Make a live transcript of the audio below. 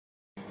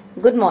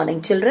Good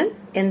morning, children.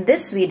 In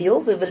this video,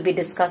 we will be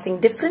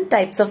discussing different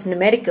types of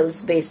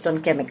numericals based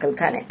on chemical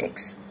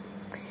kinetics.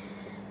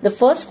 The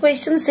first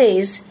question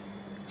says,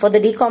 for the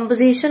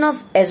decomposition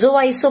of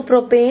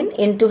azoisopropane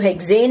into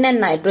hexane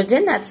and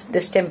nitrogen at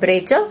this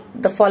temperature,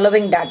 the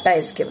following data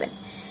is given.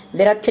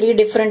 There are three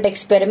different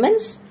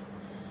experiments.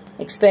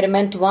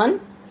 Experiment 1,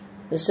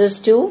 this is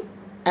 2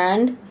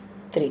 and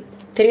 3.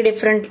 Three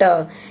different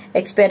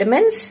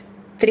experiments,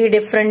 three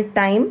different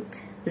time,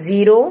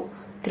 0,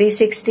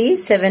 360,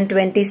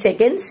 720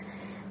 seconds.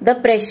 The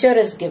pressure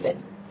is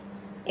given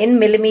in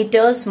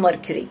millimeters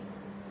mercury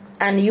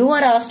and you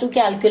are asked to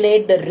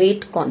calculate the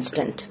rate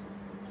constant.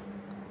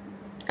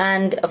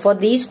 And for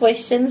these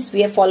questions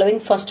we are following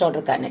first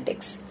order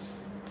kinetics.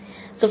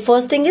 So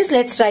first thing is,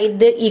 let's write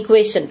the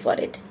equation for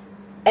it.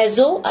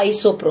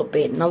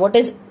 Azoisopropane. Now what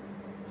is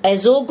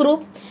azo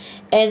group?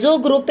 Azo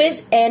group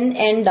is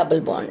N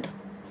double bond.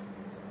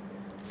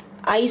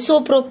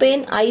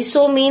 Isopropane,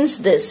 iso means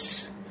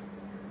this.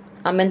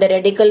 The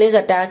radical is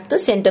attached to the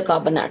center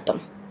carbon atom.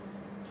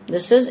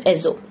 This is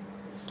azo.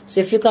 So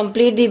if you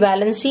complete the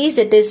valencies,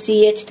 it is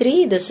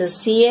CH3, this is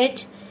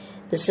CH,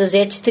 this is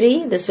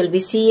H3, this will be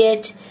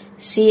CH,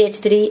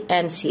 CH3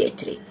 and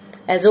CH3.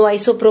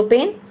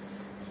 Azoisopropane,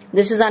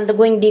 this is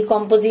undergoing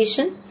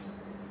decomposition.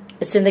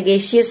 It's in the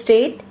gaseous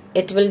state.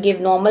 It will give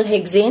normal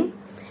hexane,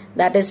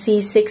 that is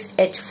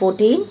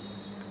C6H14,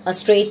 a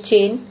straight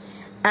chain,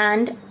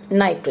 and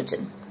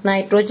nitrogen.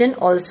 Nitrogen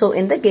also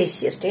in the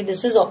gaseous state.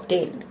 This is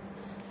obtained.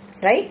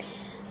 Right?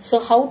 So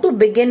how to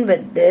begin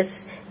with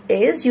this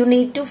is, you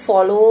need to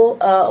follow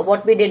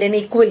what we did in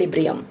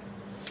equilibrium,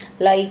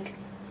 like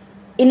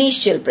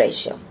initial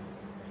pressure.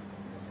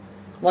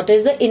 What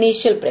is the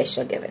initial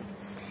pressure given?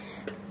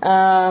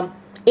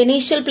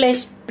 Initial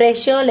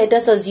pressure, let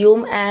us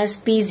assume as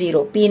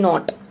P0,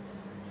 P0.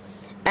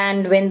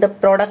 And when the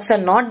products are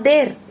not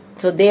there,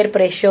 so their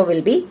pressure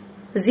will be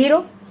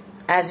 0.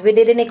 As we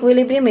did in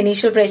equilibrium,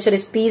 initial pressure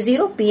is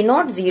P0,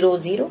 P0, 0,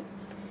 0.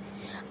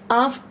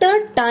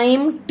 After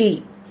time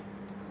t,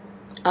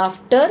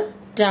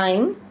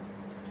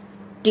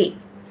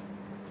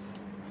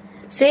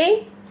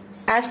 say,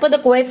 as per the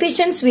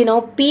coefficients we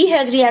know, P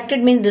has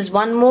reacted means this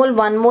 1 mole,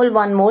 1 mole,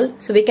 1 mole.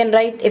 So we can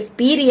write, if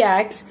P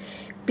reacts,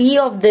 P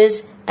of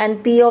this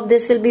and P of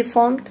this will be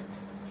formed.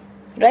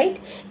 Right?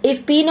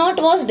 If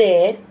P0 was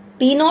there,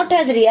 P0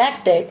 has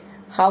reacted,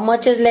 how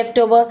much is left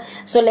over?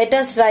 So let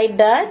us write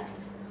that.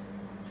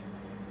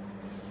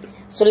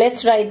 So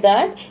let's write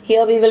that.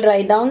 Here we will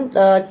write down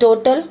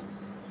total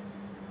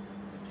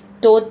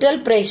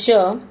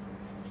pressure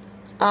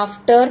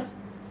after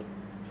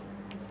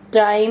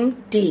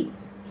time t.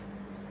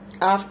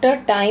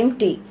 After time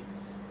t.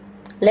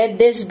 Let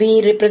this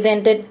be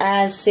represented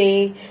as,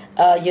 say,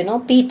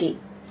 PT.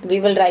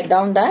 We will write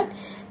down that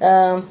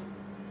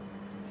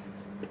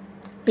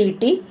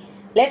PT.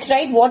 Let's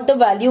write what the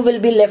value will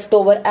be left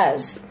over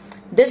as.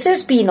 This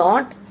is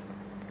P0.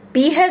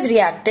 P has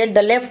reacted.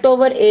 The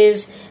leftover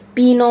is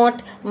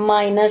P0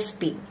 minus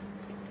P.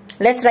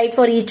 Let's write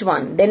for each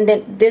one. Then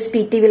this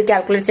PT will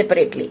calculate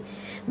separately.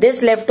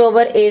 This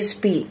leftover is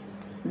P.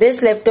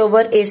 This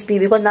leftover is P.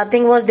 Because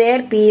nothing was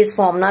there, P is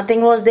formed.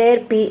 Nothing was there,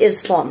 P is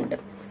formed.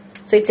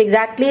 So it's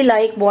exactly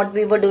like what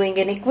we were doing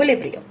in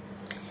equilibrium.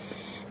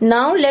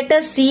 Now let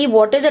us see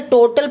what is the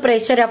total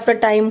pressure after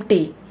time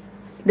t.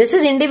 This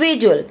is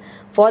individual.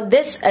 For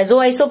this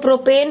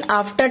azoisopropane,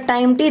 after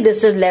time t,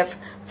 this is left.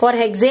 For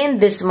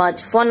hexane, this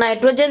much. For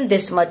nitrogen,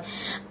 this much.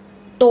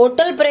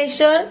 Total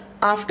pressure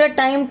after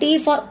time t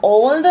for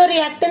all the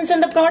reactants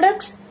and the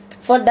products,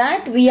 for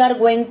that we are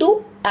going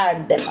to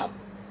add them up.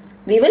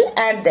 We will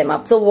add them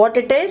up. So what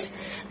it is,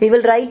 we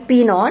will write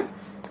P0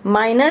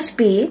 minus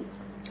P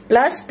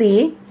plus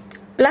P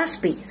plus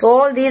P. So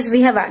all these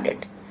we have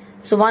added.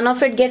 So one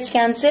of it gets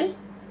cancelled.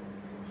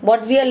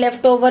 What we are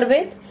left over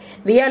with?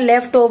 We are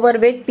left over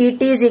with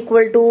PT is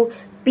equal to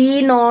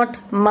P0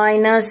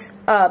 minus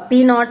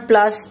P0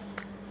 plus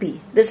P.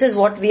 This is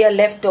what we are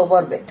left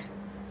over with.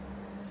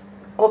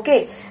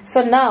 Okay,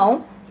 so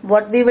now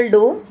what we will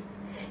do,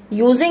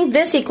 using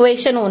this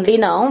equation only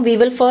now, we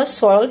will first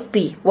solve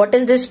P. What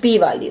is this P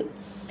value?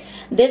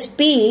 This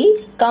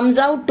P comes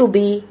out to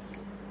be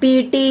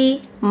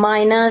PT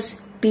minus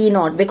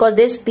P0, because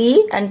this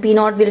P and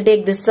P0 will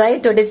take this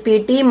side, so it is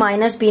PT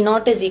minus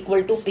P0 is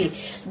equal to P.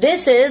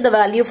 This is the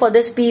value for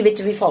this P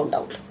which we found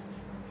out.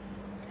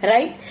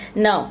 Right?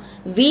 Now,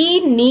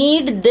 we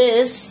need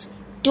this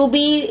to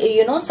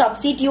be,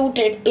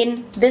 substituted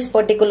in this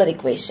particular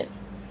equation.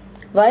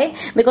 Why?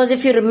 Because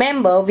if you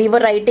remember, we were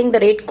writing the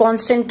rate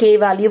constant K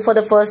value for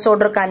the first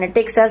order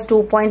kinetics as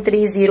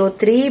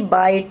 2.303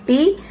 by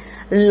T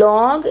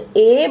log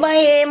A by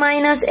A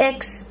minus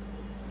X.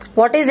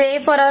 What is A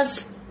for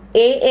us?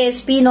 A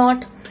is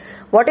P0.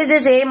 What is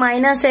this A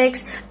minus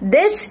X?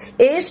 This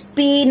is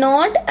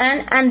P0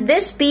 and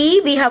this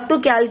P we have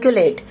to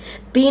calculate.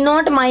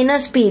 P0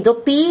 minus P. The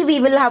P we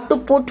will have to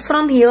put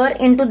from here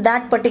into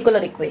that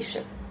particular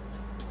equation.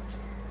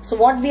 So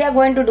what we are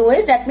going to do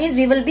is, that means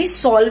we will be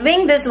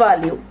solving this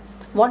value.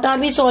 What are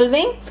we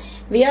solving?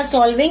 We are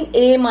solving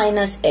A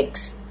minus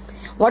X.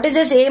 What is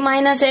this A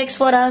minus X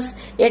for us?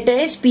 It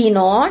is P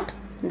naught,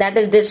 that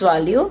is this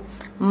value,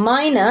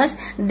 minus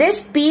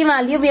this P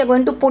value we are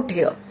going to put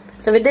here.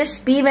 So with this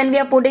P, when we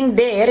are putting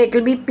there, it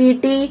will be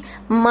PT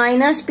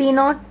minus P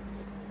naught.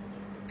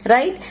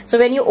 Right? So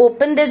when you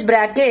open this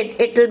bracket,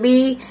 it will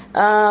be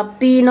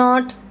P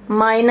naught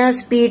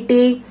minus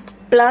PT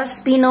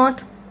plus P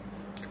naught.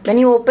 When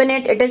you open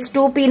it, it is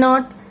 2P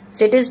naught.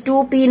 So it is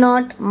 2P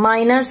naught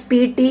minus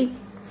PT.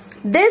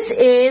 This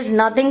is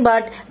nothing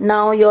but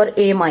now your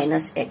A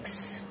minus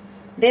X.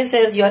 This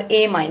is your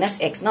A minus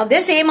X. Now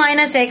this A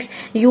minus X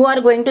you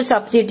are going to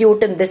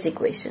substitute in this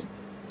equation.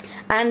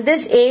 And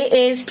this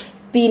A is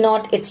P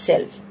naught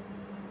itself.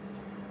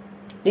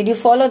 Did you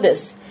follow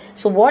this?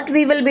 So what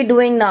we will be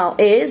doing now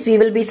is we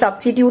will be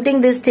substituting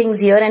these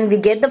things here, and we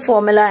get the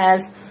formula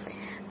as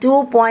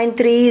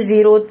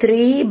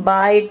 2.303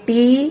 by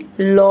T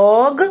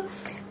log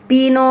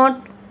P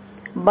naught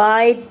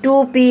by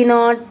 2P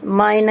naught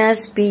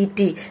minus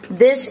PT.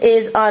 This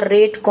is our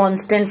rate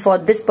constant for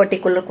this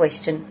particular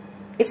question.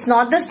 It's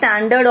not the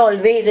standard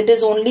always, it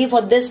is only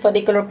for this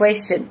particular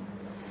question.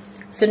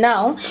 So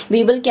now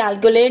we will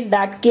calculate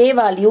that K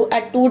value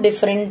at two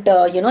different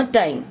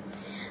time.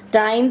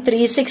 Time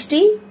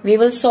 360, we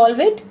will solve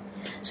it.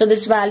 So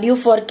this value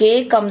for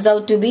K comes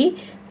out to be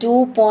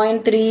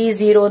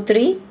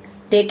 2.303,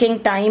 taking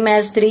time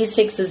as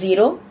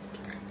 360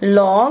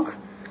 log.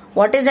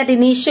 What is that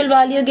initial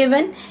value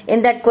given?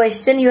 In that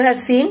question you have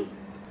seen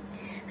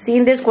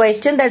this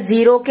question that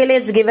 0 ke liye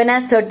it's given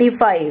as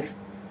 35.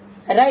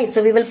 Right,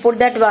 so we will put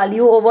that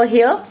value over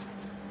here.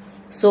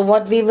 So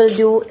what we will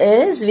do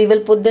is we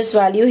will put this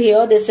value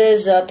here. This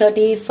is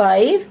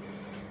 35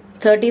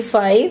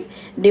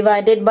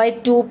 divided by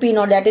 2P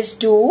naught, that is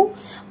 2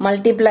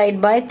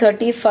 multiplied by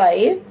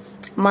 35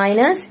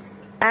 minus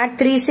at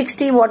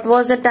 360. What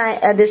was the time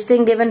this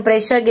thing given,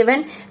 pressure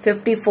given?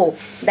 54.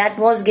 That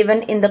was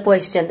given in the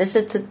question. This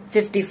is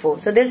 54.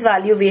 So this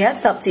value we have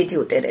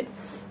substituted it.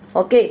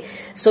 Okay,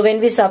 so when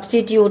we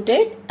substitute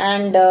it,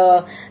 and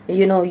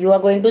you are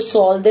going to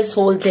solve this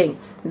whole thing.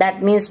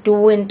 That means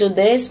 2 into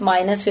this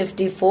minus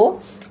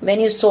 54. When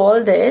you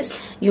solve this,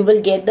 you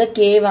will get the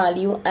K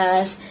value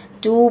as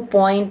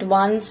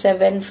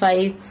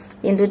 2.175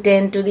 into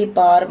 10 to the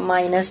power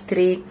minus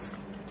 3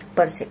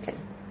 per second.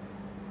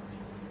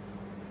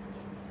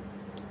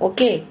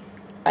 Okay,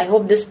 I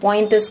hope this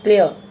point is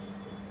clear.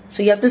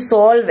 So you have to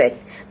solve it.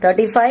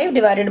 35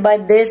 divided by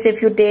this,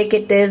 if you take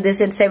it is, this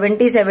is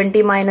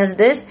 70 minus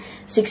this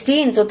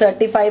 16. So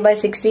 35 by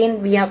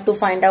 16, we have to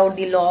find out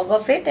the log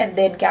of it and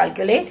then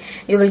calculate.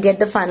 You will get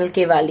the final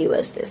K value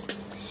as this.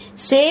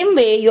 Same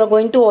way you are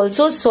going to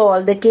also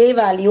solve the K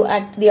value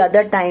at the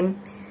other time,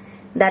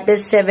 that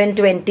is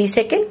 720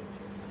 second.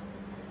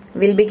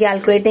 We'll be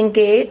calculating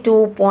K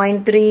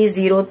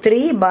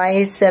 2.303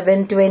 by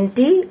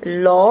 720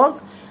 log.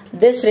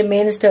 This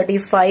remains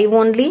 35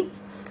 only.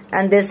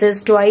 And this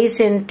is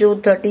twice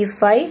into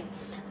 35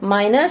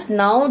 minus,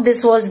 now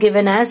this was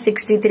given as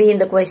 63 in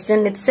the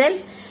question itself,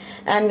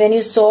 and when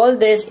you solve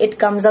this it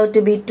comes out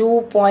to be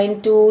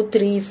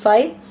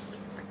 2.235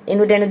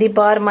 into 10 to the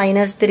power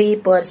minus 3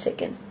 per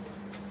second.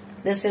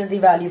 This is the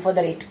value for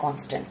the rate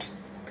constant.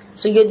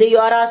 So you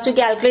are asked to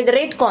calculate the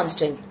rate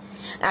constant.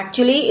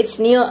 Actually it's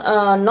near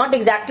not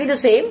exactly the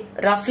same,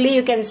 roughly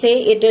you can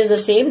say it is the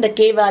same. The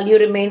K value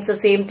remains the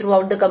same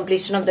throughout the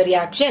completion of the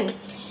reaction.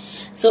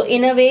 So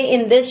in a way,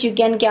 in this you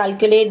can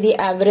calculate the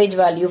average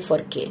value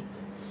for K.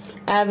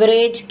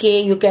 Average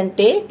K you can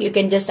take, you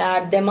can just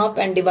add them up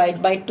and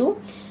divide by 2.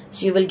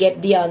 So you will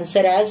get the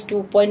answer as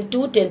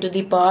 2.2 10 to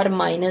the power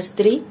minus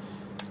 3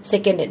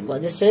 second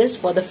inverse. This is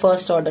for the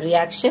first order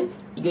reaction,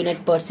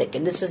 unit per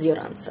second. This is your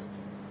answer.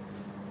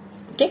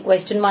 Okay,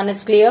 question 1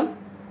 is clear.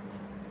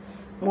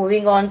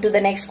 Moving on to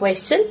the next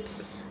question.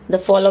 The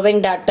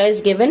following data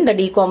is given.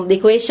 The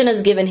equation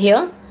is given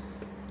here.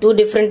 Two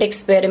different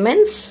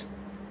experiments.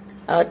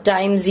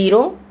 Time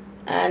 0,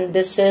 and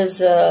this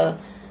is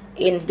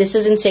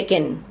in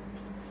second,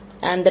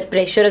 and the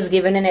pressure is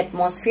given in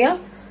atmosphere.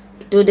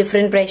 Two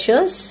different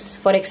pressures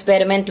for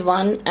experiment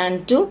 1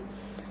 and 2.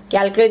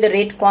 Calculate the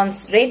rate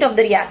of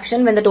the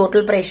reaction when the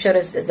total pressure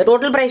is this. The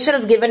total pressure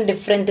is given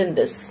different in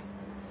this.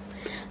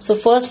 So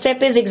first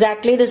step is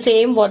exactly the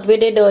same what we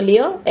did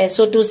earlier.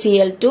 SO2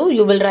 Cl2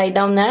 you will write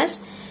down as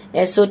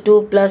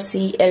SO2 plus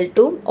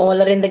Cl2.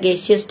 All are in the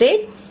gaseous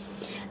state.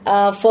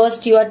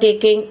 First you are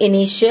taking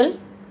initial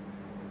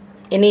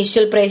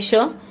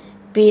pressure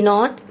P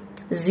naught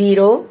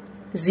 0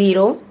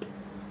 0.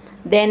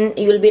 Then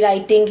you will be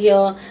writing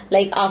here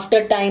like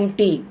after time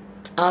T,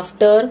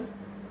 after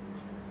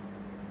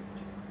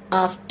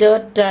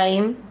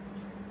time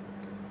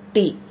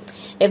T.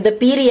 If the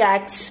P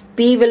reacts,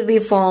 P will be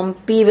formed.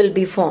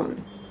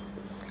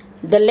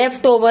 The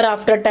leftover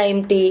after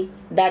time T,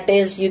 that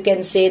is you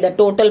can say the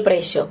total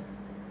pressure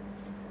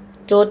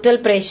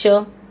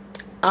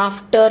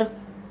after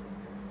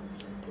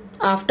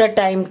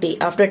time T,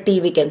 after T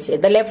we can say.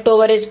 The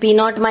leftover is P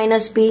naught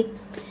minus P.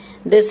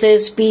 This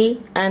is P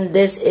and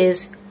this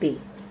is P.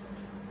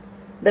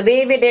 The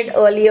way we did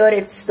earlier,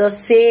 it's the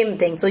same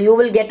thing. So you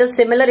will get a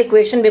similar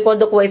equation because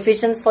the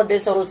coefficients for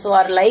this also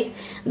are like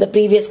the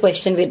previous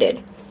question we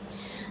did.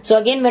 So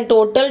again, when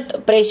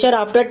total pressure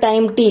after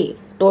time t,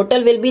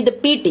 total will be the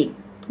PT.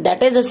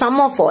 That is the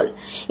sum of all.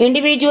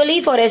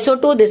 Individually for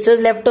SO2, this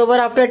is left over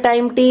after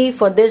time t,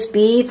 for this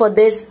P, for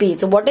this P.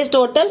 So what is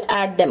total?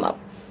 Add them up.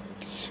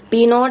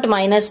 P0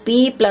 minus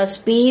P plus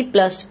P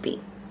plus P.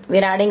 We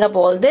are adding up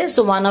all this.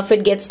 So one of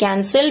it gets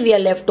cancelled. We are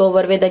left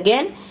over with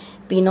again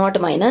P0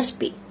 minus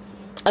P.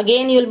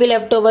 Again you will be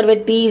left over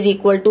with P is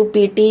equal to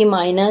PT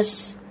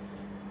minus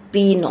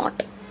P0.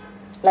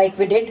 Like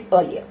we did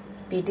earlier.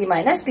 PT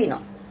minus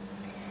P0.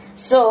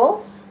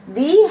 So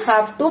we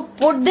have to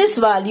put this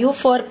value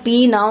for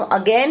P now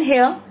again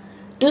here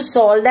to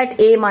solve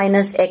that A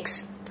minus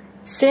X.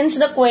 Since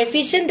the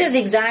coefficient is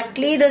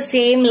exactly the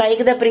same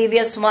like the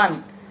previous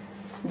one.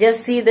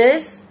 Just see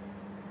this.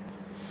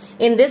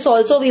 In this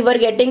also we were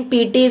getting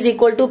PT is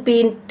equal to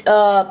P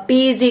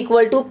is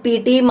equal to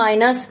PT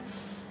minus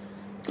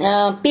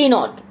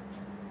P0.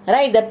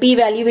 Right, the P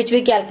value which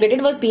we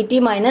calculated was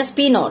PT minus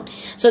P0.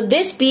 So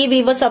this P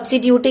we were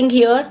substituting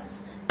here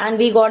and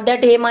we got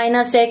that A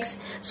minus X.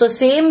 So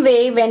same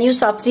way when you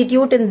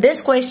substitute in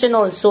this question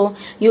also,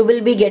 you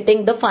will be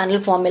getting the final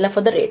formula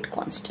for the rate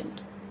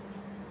constant.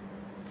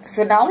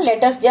 So now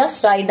let us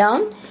just write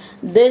down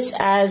this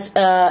as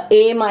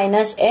A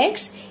minus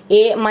X.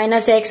 A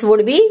minus X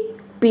would be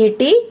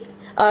PT,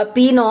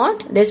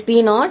 P0, this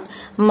P0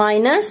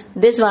 minus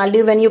this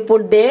value when you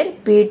put there,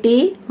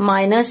 PT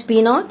minus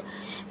P0.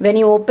 When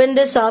you open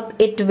this up,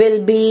 it will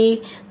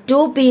be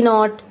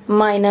 2P0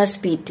 minus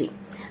PT.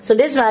 So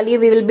this value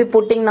we will be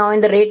putting now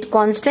in the rate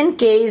constant.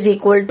 K is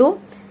equal to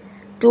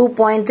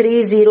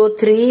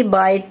 2.303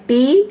 by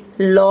T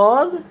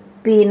log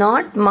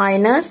P0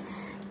 minus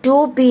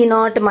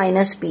 2P0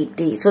 minus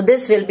PT. So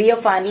this will be a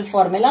final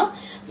formula.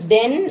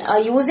 Then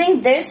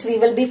using this we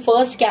will be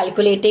first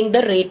calculating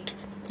the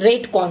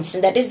rate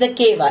constant, that is the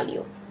K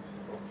value.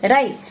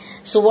 Right.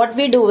 So what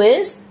we do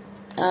is,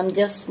 I'm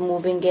just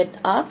moving it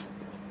up.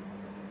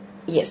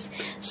 Yes.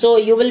 So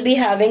you will be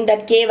having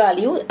that K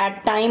value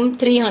at time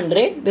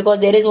 300 because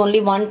there is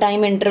only one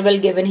time interval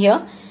given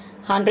here,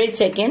 100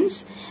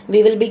 seconds.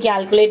 We will be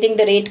calculating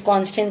the rate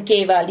constant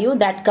K value.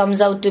 That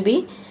comes out to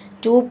be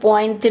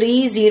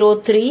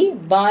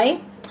 2.303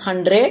 by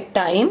 100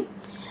 time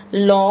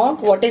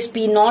log, what is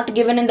P0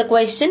 given in the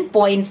question?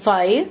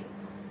 0.5.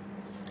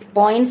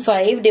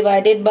 0.5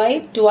 divided by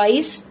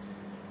twice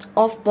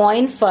of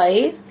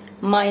 0.5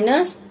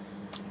 minus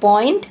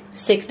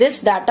 0.6. This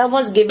data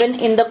was given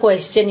in the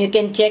question. You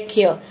can check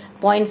here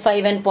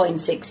 0.5 and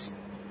 0.6.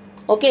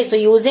 Okay, so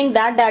using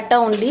that data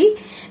only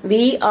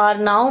we are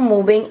now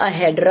moving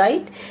ahead,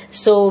 right?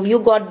 So you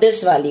got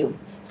this value,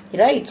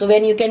 right? So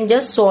when you can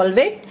just solve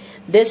it,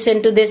 this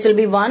into this will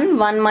be 1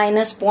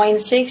 minus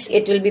 0.6,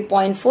 it will be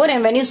 0.4,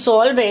 and when you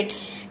solve it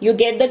you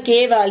get the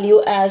K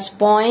value as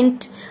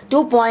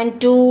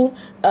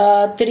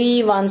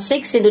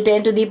 2.2316 into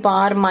 10 to the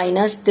power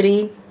minus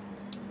 3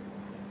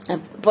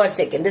 per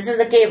second. This is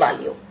the K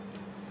value.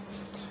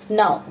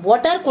 Now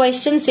what our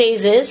question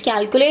says is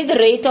calculate the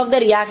rate of the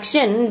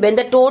reaction when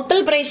the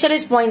total pressure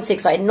is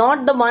 0.65,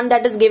 not the one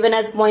that is given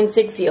as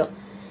 0.6 here.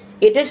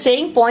 It is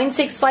saying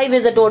 0.65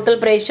 is the total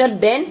pressure,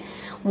 then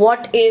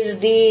what is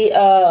the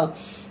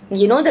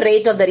the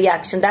rate of the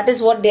reaction. That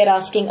is what they are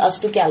asking us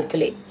to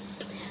calculate.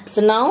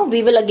 So now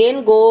we will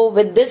again go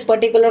with this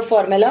particular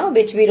formula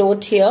which we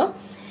wrote here.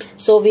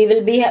 So we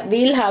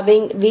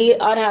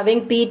are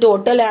having P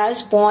total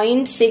as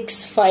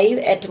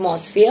 0.65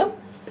 atmosphere.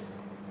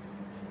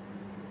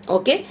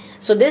 Okay,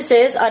 so this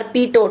is our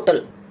P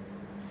total.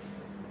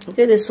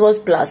 Okay, this was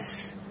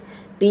plus.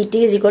 PT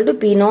is equal to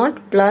P0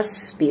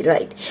 plus P,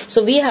 right?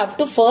 So we have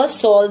to first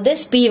solve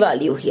this P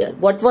value here.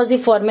 What was the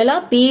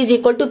formula? P is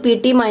equal to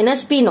PT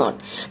minus P0.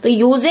 So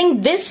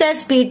using this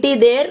as PT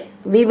there,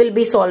 we will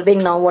be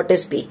solving now what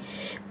is P.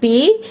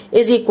 P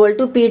is equal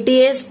to PT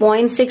is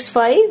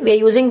 0.65. We are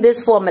using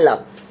this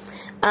formula.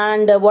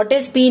 And what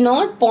is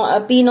P0?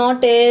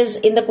 P0 is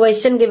in the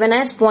question given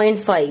as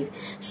 0.5.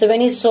 So when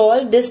you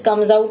solve, this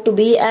comes out to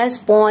be as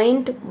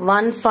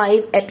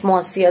 0.15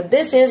 atmosphere.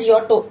 This is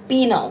your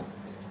P now.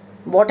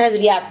 What has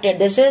reacted?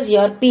 This is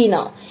your P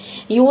now.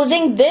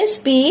 Using this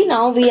P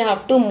now we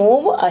have to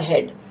move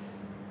ahead.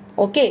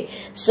 Okay.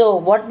 So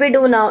what we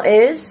do now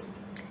is,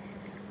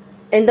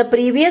 in the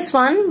previous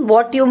one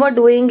what you were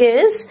doing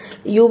is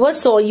you were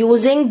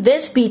using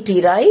this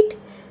PT, right?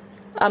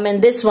 I mean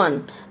this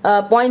one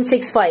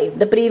 0.65,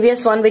 the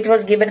previous one which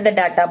was given in the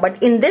data,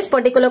 but in this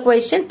particular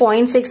question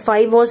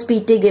 0.65 was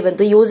PT given.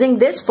 So using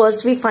this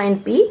first we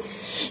find P.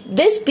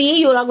 This P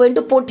you are going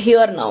to put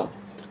here now.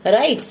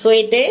 Right, so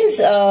it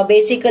is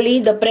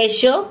basically the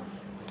pressure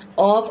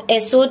of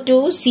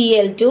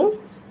SO2Cl2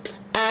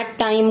 at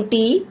time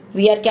t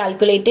we are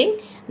calculating,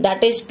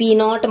 that is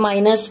P0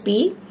 minus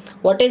P.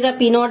 What is the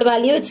P0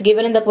 value? It's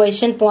given in the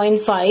question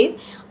 0.5.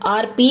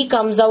 Our P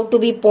comes out to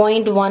be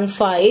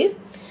 0.15.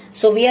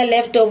 So we are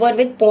left over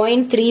with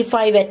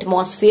 0.35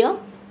 atmosphere.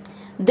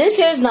 This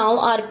is now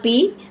our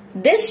P.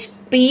 This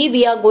P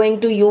we are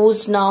going to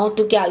use now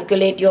to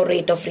calculate your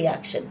rate of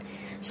reaction.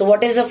 So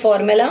what is the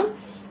formula?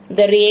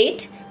 The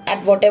rate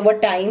at whatever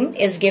time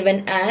is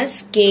given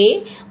as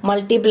K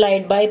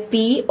multiplied by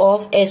P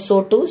of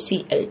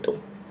SO2Cl2.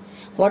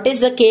 What is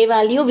the K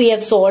value? We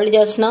have solved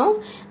just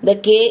now. The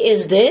K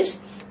is this.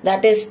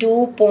 That is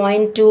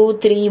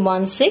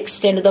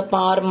 2.2316 10 to the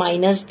power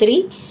minus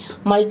 3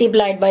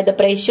 multiplied by the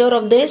pressure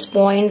of this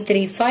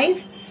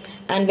 0.35.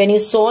 And when you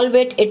solve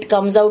it, it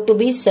comes out to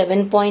be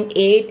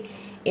 7.8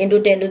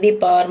 into 10 to the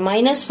power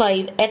minus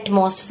 5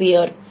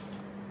 atmosphere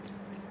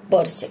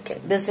per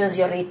second. This is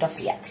your rate of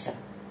reaction.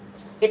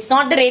 It's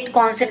not the rate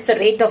constant, it's a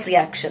rate of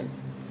reaction.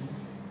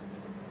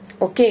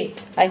 Okay,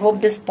 I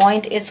hope this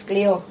point is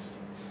clear.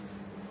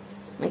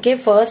 Okay,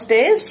 first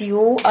is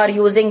you are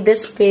using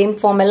this same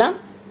formula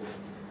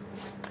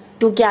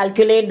to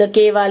calculate the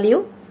K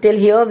value. Till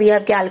here we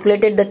have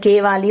calculated the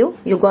K value.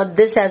 You got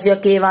this as your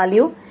K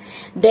value.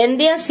 Then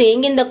they are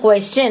saying in the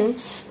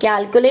question,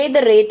 calculate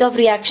the rate of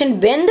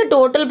reaction when the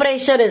total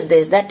pressure is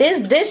this. That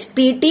is, this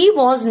PT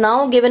was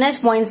now given as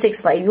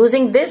 0.65.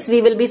 Using this,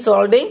 we will be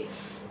solving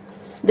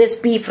this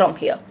P from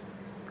here.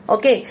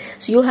 Okay,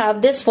 so you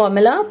have this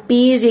formula.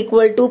 P is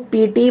equal to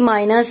PT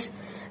minus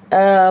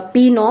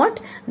P naught.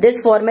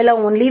 This formula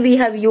only we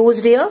have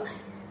used here.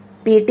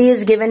 PT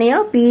is given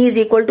here. P is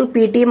equal to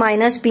PT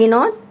minus P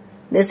naught.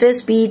 This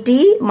is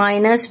PT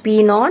minus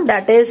P naught.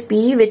 That is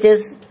P which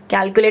is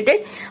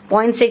calculated.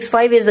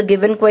 0.65 is the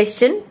given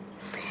question.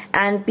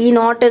 And P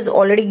naught is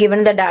already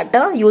given the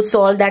data. You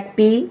solve that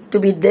P to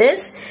be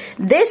this.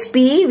 This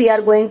P we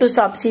are going to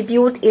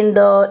substitute in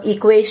the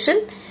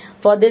equation.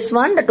 For this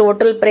one, the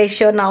total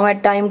pressure now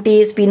at time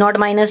T is P naught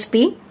minus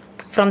P.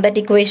 From that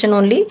equation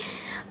only.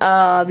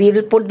 We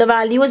will put the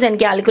values and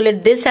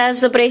calculate this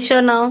as the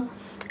pressure now.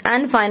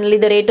 And finally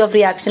the rate of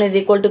reaction is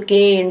equal to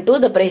K into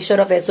the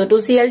pressure of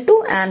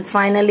SO2Cl2. And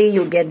finally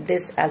you get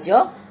this as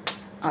your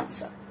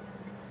answer.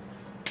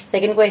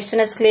 Second question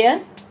is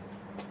clear.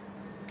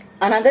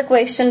 Another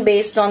question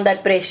based on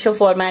that pressure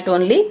format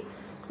only.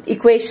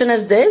 Equation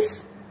is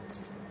this.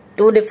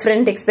 Two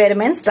different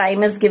experiments.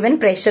 Time is given,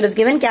 pressure is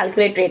given,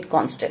 calculate rate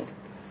constant.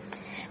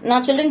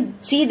 Now children,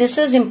 see, this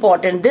is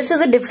important. This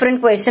is a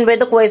different question where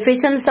the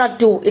coefficients are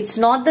 2. It's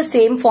not the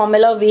same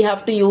formula we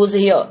have to use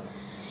here.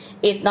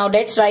 Now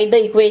let's write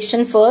the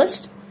equation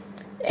first.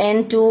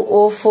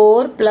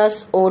 N2O4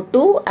 plus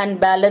O2 and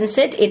balance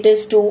it. It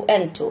is 2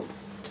 and 2.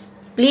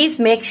 Please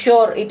make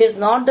sure it is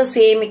not the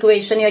same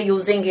equation you are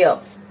using here.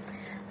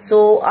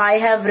 So I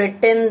have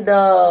written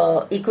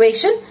the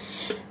equation.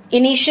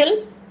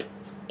 Initial,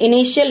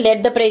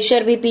 let the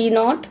pressure be P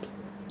naught.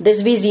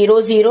 This be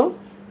 0, 0.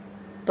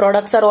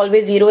 Products are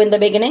always 0 in the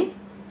beginning.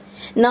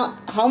 Now,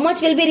 how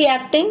much will be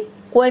reacting?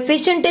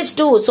 Coefficient is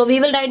 2. So, we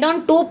will write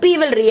down 2P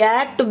will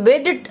react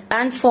with it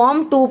and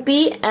form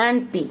 2P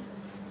and P.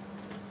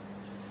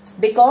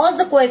 Because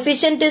the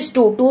coefficient is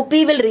 2,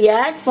 2P will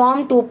react,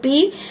 form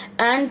 2P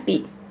and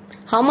P.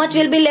 How much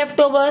will be left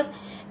over?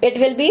 It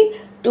will be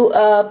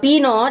P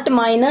naught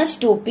minus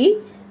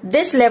 2P.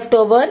 This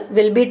leftover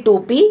will be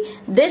 2P.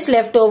 This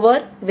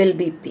leftover will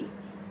be P.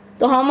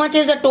 So, how much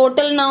is the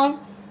total now?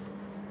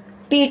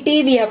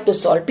 PT we have to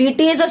solve.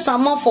 PT is the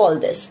sum of all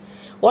this.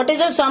 What is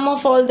the sum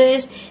of all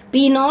this?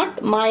 P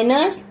naught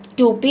minus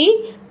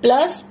 2P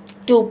plus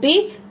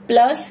 2P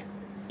plus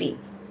P.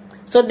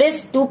 So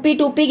this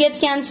 2P gets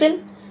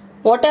cancelled.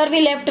 What are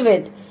we left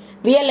with?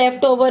 We are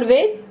left over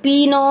with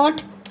P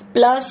naught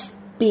plus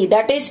P.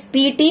 That is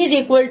PT is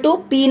equal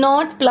to P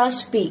naught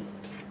plus P.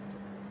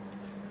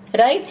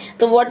 Right?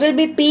 So what will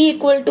be P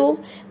equal to?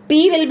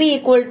 P will be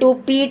equal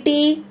to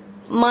PT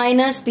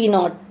minus P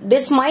naught.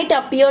 This might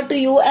appear to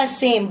you as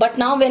same, but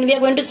now when we are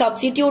going to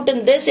substitute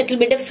in this, it will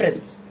be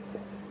different.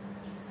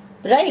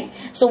 Right?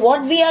 So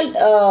what we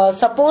are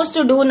supposed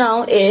to do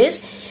now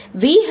is,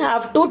 we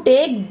have to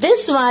take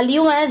this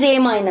value as A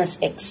minus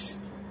X.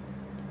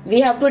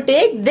 We have to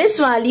take this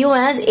value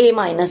as A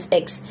minus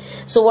X.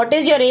 So what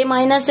is your A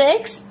minus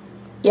X?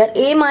 Your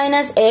A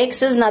minus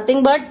X is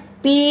nothing but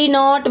P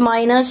naught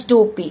minus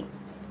 2P.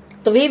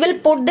 So we will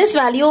put this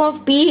value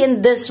of P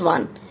in this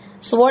one.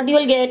 So what you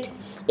will get?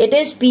 It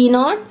is P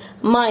naught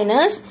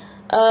minus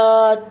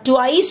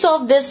twice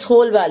of this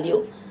whole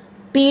value.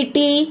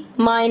 PT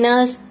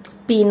minus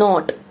P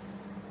naught.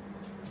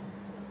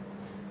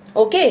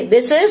 Okay,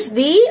 this is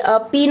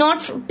the P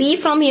naught. P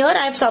from here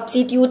I have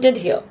substituted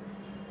here.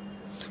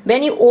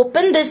 When you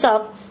open this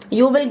up,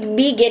 you will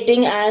be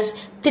getting as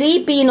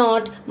 3P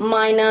naught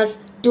minus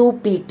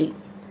 2PT.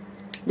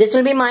 This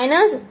will be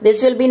minus,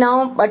 this will be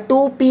now a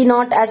 2P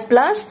naught as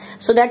plus.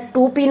 So that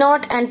 2P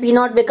naught and P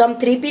naught become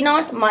 3P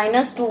naught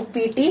minus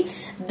 2PT.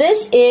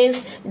 This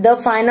is the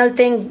final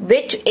thing,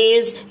 which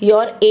is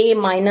your A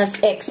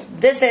minus X.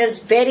 This is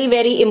very,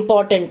 very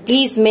important.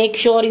 Please make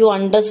sure you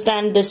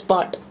understand this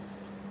part.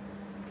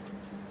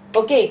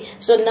 Okay,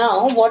 so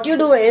now what you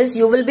do is,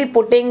 you will be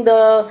putting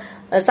the,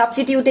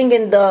 substituting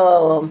in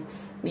the,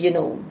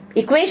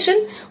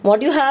 equation.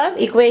 What you have,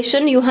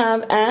 equation you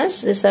have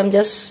as, this I'm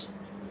just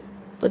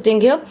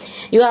Putting here,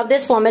 you have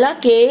this formula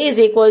K is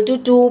equal to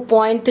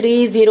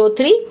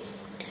 2.303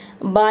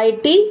 by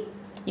T.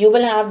 You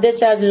will have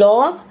this as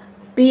log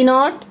P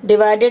naught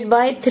divided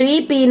by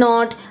 3 P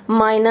naught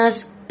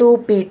minus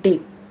 2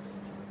 PT.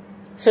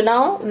 So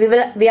now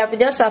we have to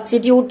just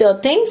substitute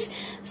things.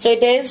 So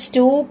it is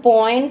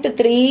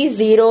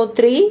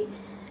 2.303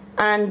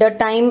 and the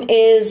time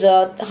is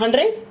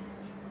 100.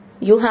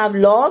 You have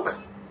log,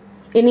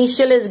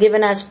 initial is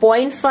given as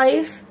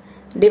 0.5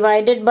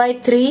 divided by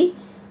 3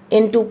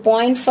 into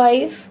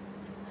 0.5,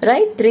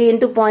 right? 3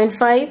 into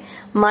 0.5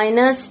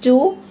 minus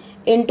 2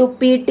 into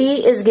PT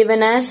is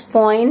given as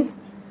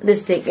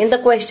this thing. In the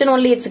question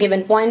only it's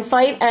given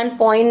 0.5 and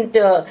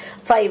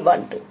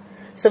 0.512.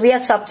 So we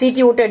have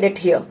substituted it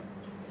here.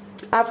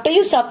 After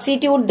you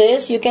substitute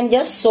this, you can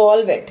just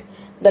solve it.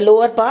 The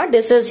lower part,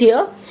 this is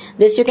here.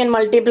 This you can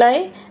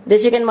multiply.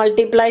 This you can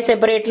multiply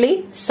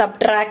separately.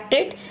 Subtract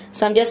it.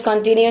 So I'm just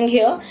continuing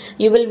here.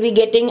 You will be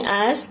getting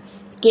as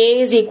K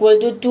is equal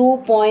to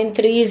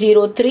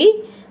 2.303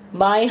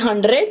 by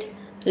 100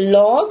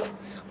 log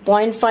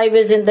 0.5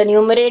 is in the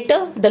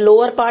numerator. The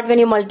lower part, when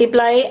you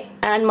multiply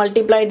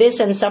this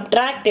and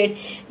subtract it,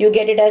 you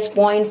get it as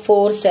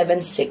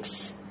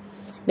 0.476.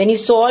 When you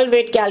solve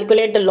it,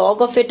 calculate the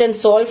log of it and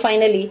solve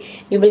finally,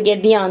 you will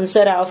get the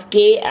answer of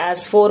K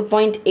as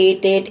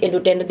 4.88 into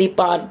 10 to the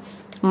power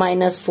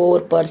minus 4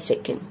 per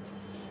second.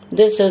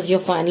 This is your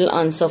final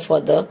answer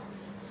for the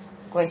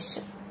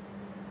question.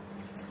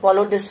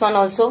 Follow this one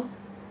also.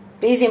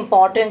 Please,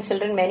 important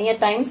children, many a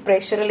times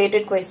pressure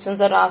related questions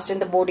are asked in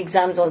the board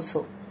exams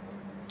also.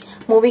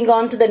 Moving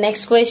on to the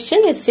next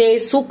question, it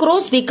says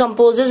sucrose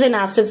decomposes in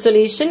acid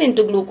solution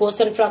into glucose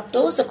and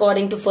fructose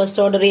according to first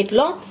order rate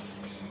law.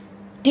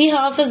 T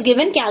half is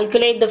given.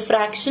 Calculate the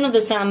fraction of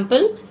the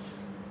sample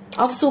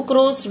of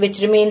sucrose which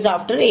remains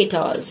after 8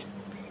 hours.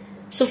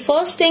 So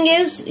first thing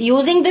is,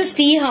 using this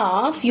T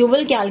half, you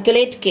will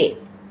calculate K.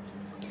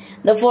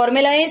 The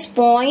formula is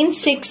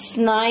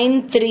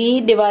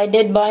 0.693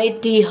 divided by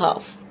T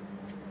half.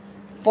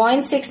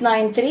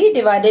 0.693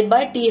 divided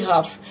by T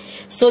half.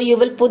 So you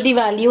will put the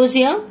values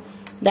here.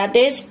 That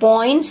is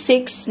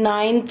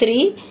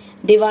 0.693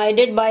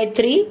 divided by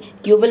 3.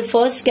 You will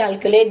first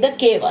calculate the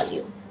K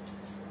value.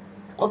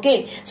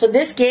 Okay, so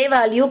this K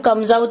value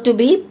comes out to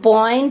be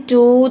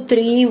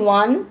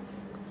 0.231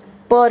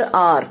 per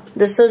hour.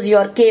 This is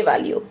your K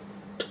value.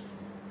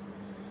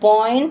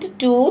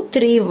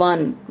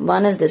 0.231.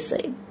 1 is this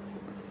side.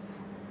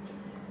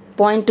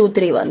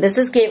 0.231. This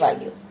is K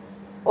value.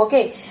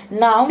 Okay,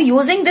 now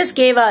using this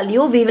K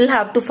value, we will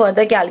have to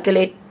further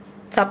calculate,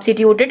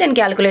 substitute it and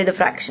calculate the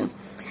fraction.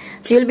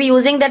 So you'll be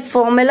using that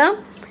formula.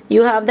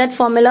 You have that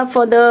formula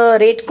for the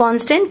rate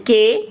constant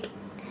K.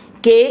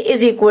 K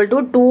is equal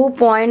to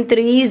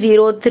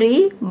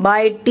 2.303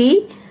 by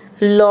T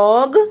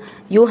log,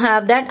 you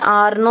have that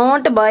R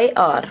naught by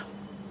R.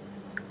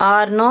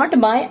 R naught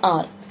by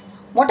R.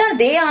 What are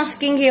they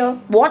asking here?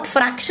 What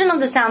fraction of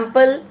the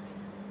sample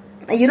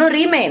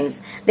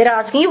remains? They're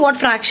asking you what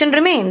fraction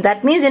remains.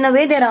 That means in a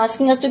way they're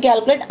asking us to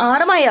calculate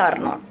R by R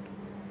naught.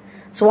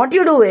 So what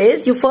you do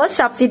is, you first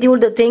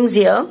substitute the things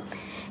here.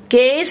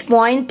 K is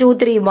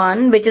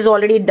 0.231, which is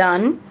already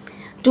done.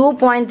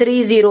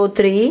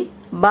 2.303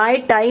 by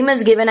time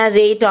is given as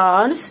 8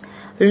 hours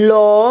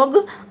log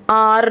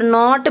R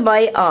naught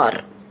by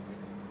R.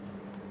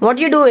 What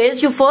you do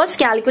is, you first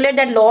calculate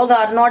that log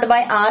R naught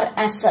by R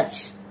as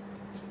such.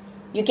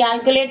 You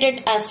calculate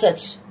it as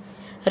such,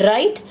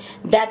 right?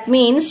 That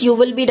means you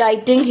will be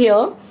writing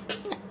here,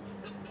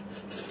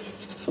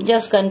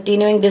 just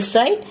continuing this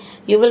side,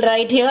 you will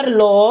write here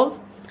log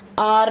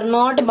R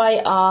naught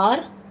by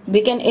R.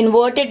 We can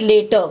invert it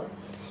later.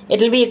 It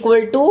will be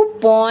equal to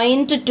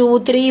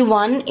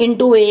 0.231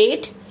 into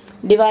 8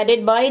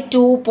 divided by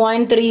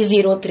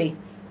 2.303.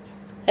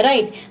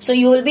 Right? So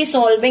you will be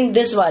solving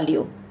this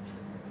value.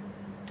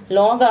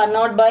 Log R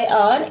naught by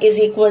R is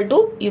equal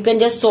to, you can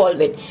just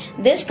solve it.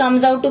 This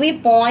comes out to be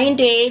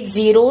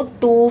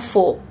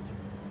 0.8024.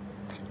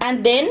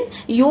 And then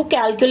you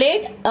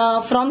calculate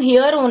from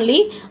here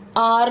only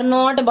R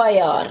naught by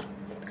R.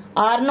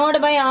 R naught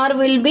by R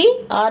will be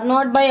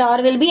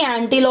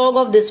antilog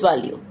of this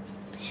value.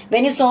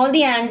 When you solve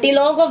the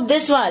antilog of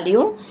this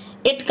value,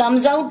 it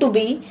comes out to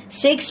be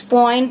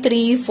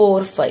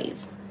 6.345.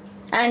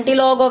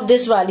 Antilog of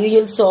this value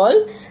you'll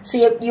solve. So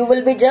you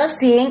will be just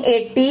seeing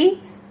 80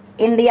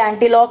 in the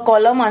antilog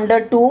column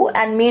under 2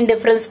 and mean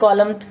difference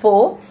column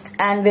 4.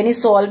 And when you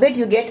solve it,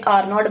 you get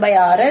R naught by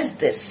R as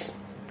this.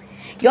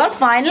 Your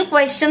final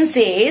question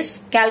says,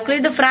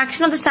 calculate the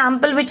fraction of the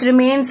sample which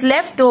remains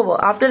left over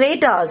after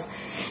 8 hours.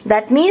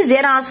 That means they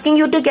are asking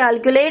you to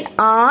calculate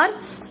R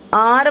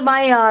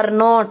by R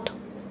naught.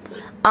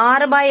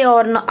 R by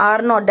R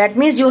naught. That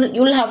means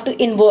you'll have to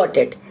invert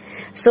it.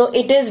 So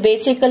it is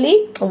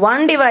basically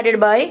 1 divided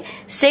by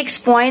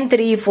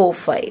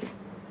 6.345.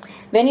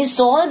 When you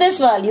solve this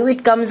value,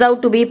 it comes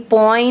out to be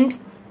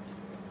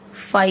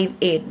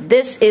 0.58.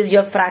 This is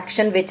your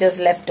fraction which is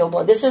left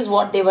over. This is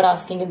what they were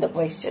asking in the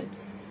question.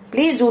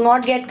 Please do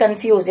not get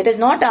confused. It is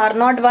not R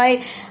naught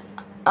by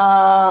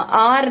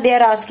R they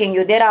are asking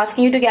you. They are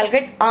asking you to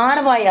calculate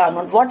R by R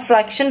naught. What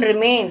fraction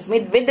remains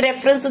with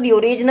reference to the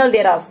original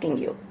they are asking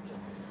you.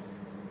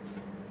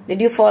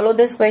 Did you follow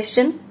this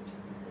question?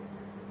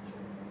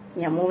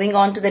 Yeah, moving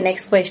on to the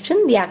next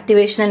question. The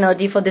activation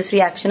energy for this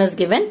reaction is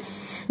given.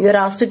 You are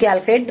asked to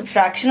calculate the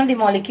fraction of the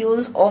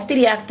molecules of the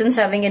reactants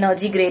having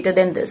energy greater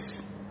than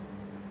this.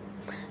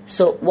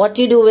 So what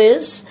you do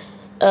is,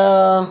 they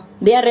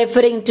are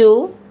referring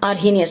to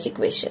Arrhenius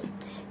equation.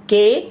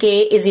 K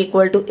is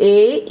equal to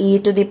A e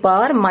to the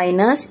power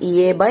minus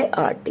EA by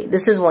RT.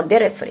 This is what they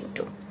are referring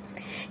to.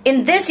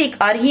 In this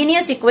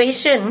Arrhenius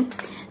equation,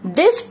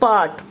 this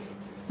part,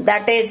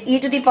 that is e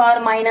to the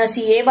power minus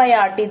EA by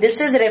RT,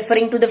 this is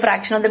referring to the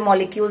fraction of the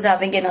molecules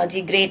having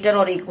energy greater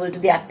or equal to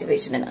the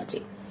activation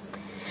energy.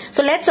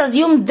 So let's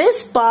assume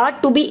this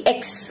part to be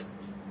X.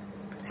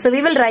 So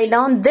we will write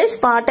down this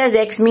part as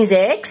X, means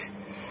X.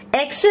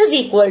 X is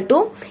equal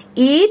to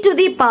e to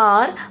the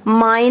power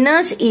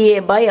minus EA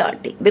by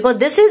RT, because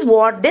this is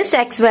what this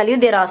X value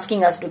they are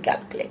asking us to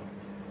calculate.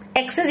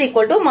 X is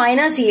equal to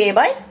minus EA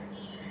by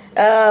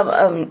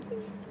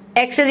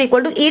X is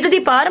equal to e to the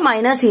power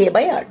minus EA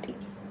by RT.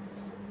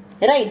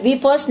 Right, we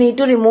first need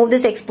to remove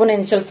this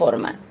exponential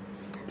format.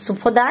 So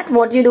for that,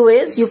 what you do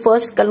is you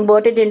first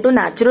convert it into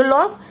natural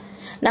log.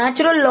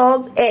 Natural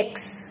log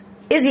X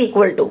is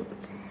equal to,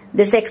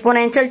 this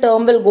exponential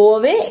term will go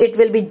away. It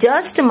will be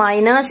just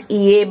minus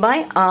EA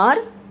by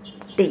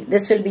RT.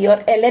 This will be your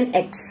ln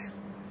X.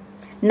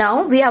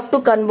 Now we have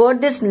to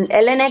convert this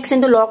ln X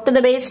into log to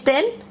the base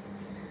 10.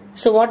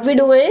 So what we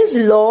do is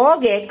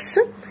log X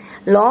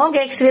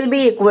will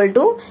be equal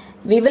to,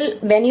 we will,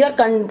 when you are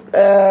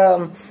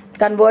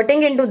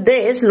converting into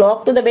this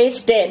log to the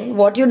base 10,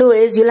 what you do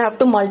is you'll have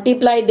to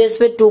multiply this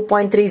with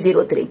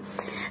 2.303.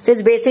 So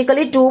it's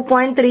basically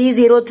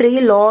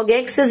 2.303 log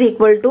X is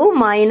equal to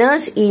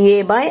minus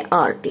EA by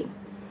RT.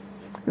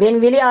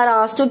 When we are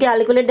asked to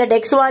calculate that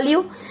X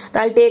value,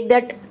 I'll take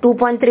that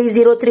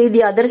 2.303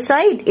 the other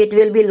side. It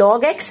will be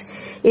log X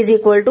is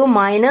equal to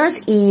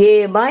minus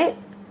EA by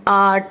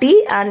RT,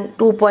 and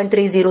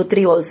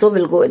 2.303 also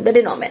will go in the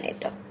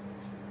denominator.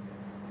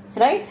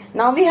 Right?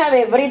 Now we have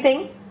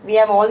everything. We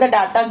have all the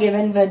data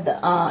given with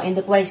in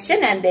the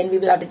question, and then we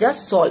will have to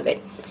just solve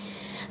it.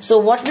 So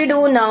what we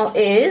do now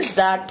is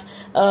that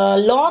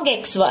log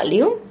X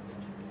value,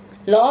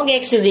 log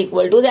X is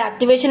equal to, the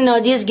activation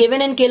energy is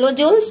given in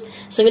kilojoules.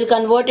 So we'll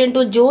convert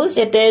into joules.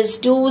 It is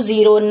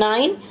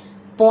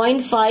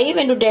 209.5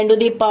 into 10 to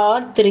the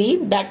power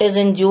 3, that is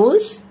in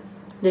joules.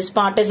 This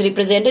part is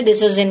represented.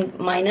 This is in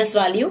minus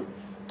value.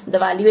 The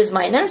value is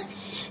minus.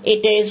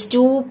 It is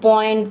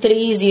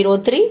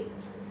 2.303.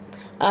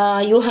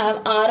 You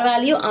have R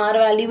value. R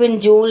value in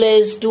joule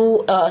is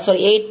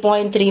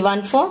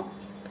 8.314.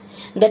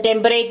 The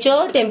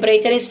temperature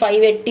is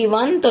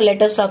 581. So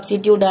let us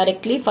substitute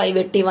directly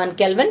 581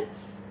 Kelvin.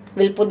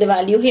 We'll put the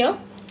value here.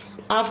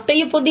 After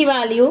you put the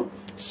value,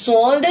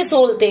 solve this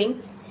whole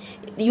thing.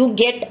 You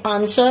get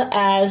answer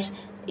as,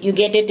 you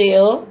get it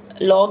here,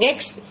 log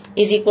X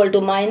is equal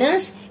to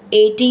minus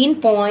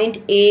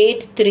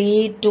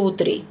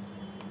 18.8323.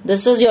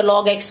 This is your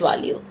log X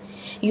value.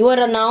 You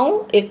are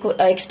now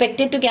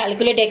expected to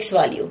calculate X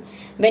value.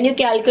 When you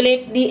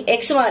calculate the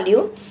X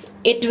value,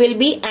 it will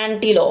be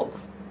anti-log.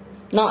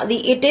 Now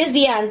it is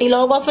the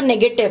anti-log of a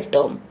negative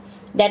term.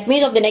 That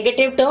means of the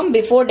negative term,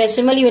 before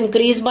decimal you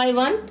increase by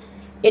 1,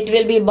 it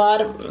will be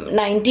bar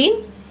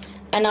 19,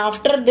 and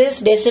after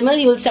this decimal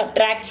you will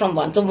subtract from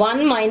 1. So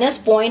 1 minus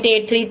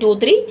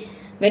 0.8323,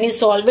 when you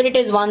solve it, it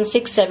is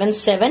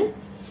 1677,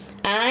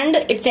 and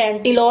its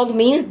anti-log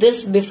means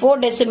this before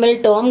decimal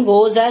term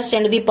goes as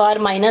 10 to the power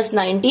minus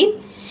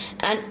 19,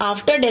 and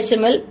after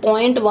decimal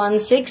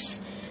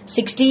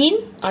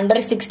 0.1616,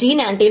 under 16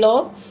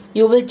 anti-log,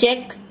 you will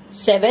check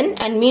 7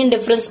 and mean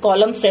difference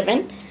column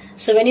 7.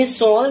 So when you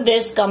solve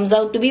this, comes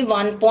out to be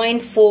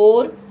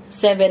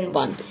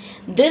 1.471.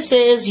 This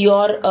is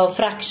your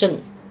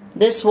fraction.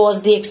 This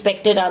was the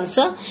expected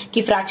answer.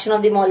 Ki fraction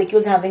of the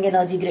molecules having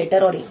energy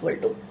greater or equal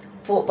to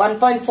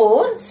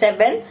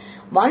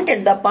 1.471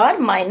 to the power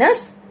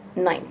minus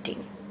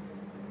 19.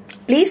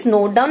 Please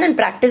note down and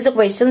practice the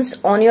questions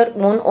on your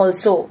own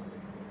also.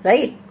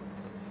 Right?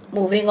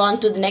 Moving on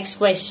to the next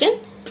question.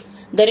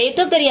 The rate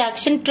of the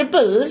reaction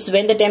triples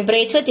when the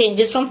temperature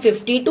changes from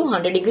 50 to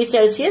 100 degrees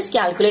Celsius.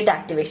 Calculate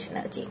activation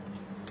energy.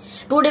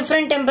 Two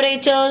different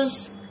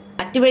temperatures,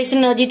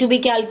 activation energy to be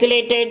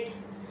calculated.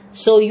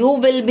 So you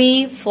will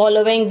be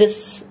following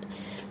this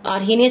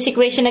Arrhenius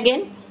equation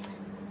again.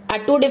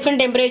 At two different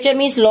temperature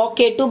means log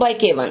K2 by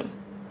K1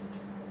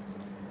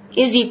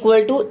 is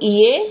equal to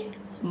EA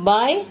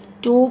by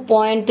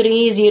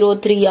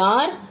 2.303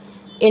 R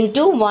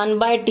into 1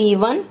 by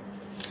T1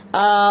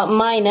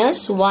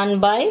 minus 1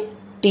 by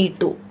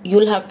T2. You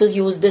will have to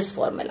use this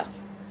formula.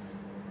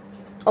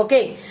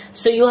 Okay,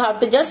 so you have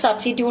to just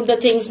substitute the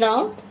things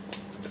now.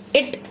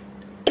 It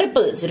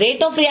triples.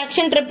 Rate of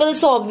reaction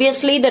triples, so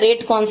obviously the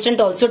rate constant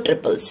also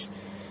triples.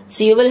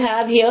 So you will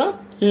have here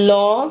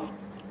log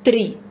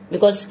 3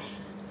 because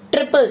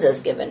triples is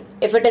given.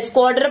 If it is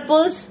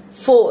quadruples,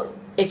 4.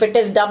 If it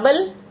is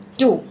double,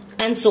 2,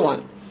 and so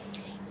on.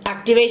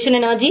 Activation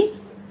energy,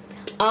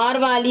 R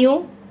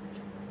value,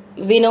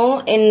 we know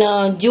in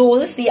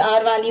joules, the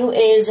R value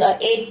is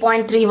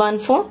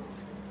 8.314.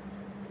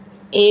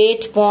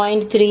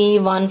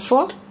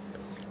 8.314.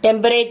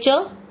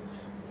 Temperature,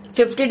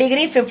 50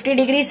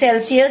 degree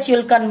Celsius,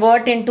 you'll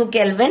convert into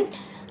Kelvin,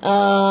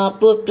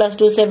 plus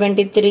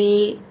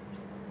 273,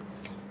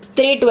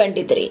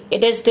 323.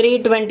 It is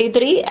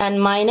 323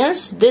 and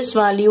minus this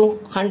value,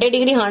 100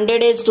 degree,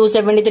 100 is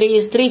 273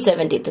 is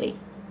 373.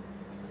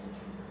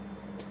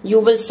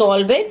 You will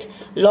solve it.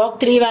 Log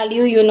 3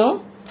 value, you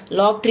know,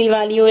 log 3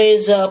 value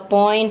is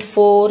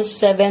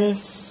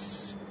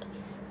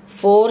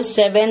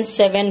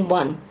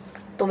 0.4771.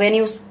 So when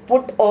you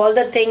put all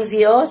the things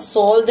here,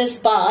 solve this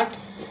part,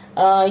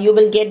 you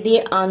will get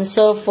the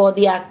answer for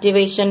the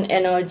activation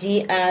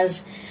energy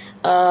as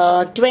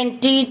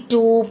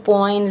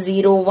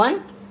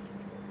 22.01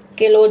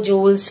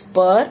 kilojoules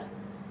per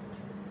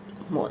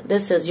mole.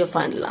 This is your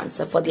final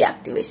answer for the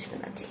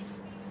activation energy.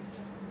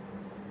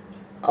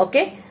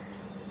 Okay,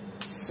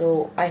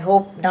 so I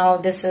hope now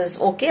this is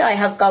okay. I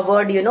have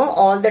covered, you know,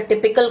 all the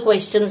typical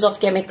questions of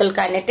chemical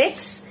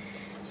kinetics.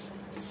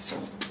 So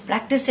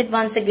practice it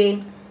once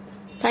again.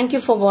 Thank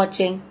you for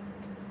watching.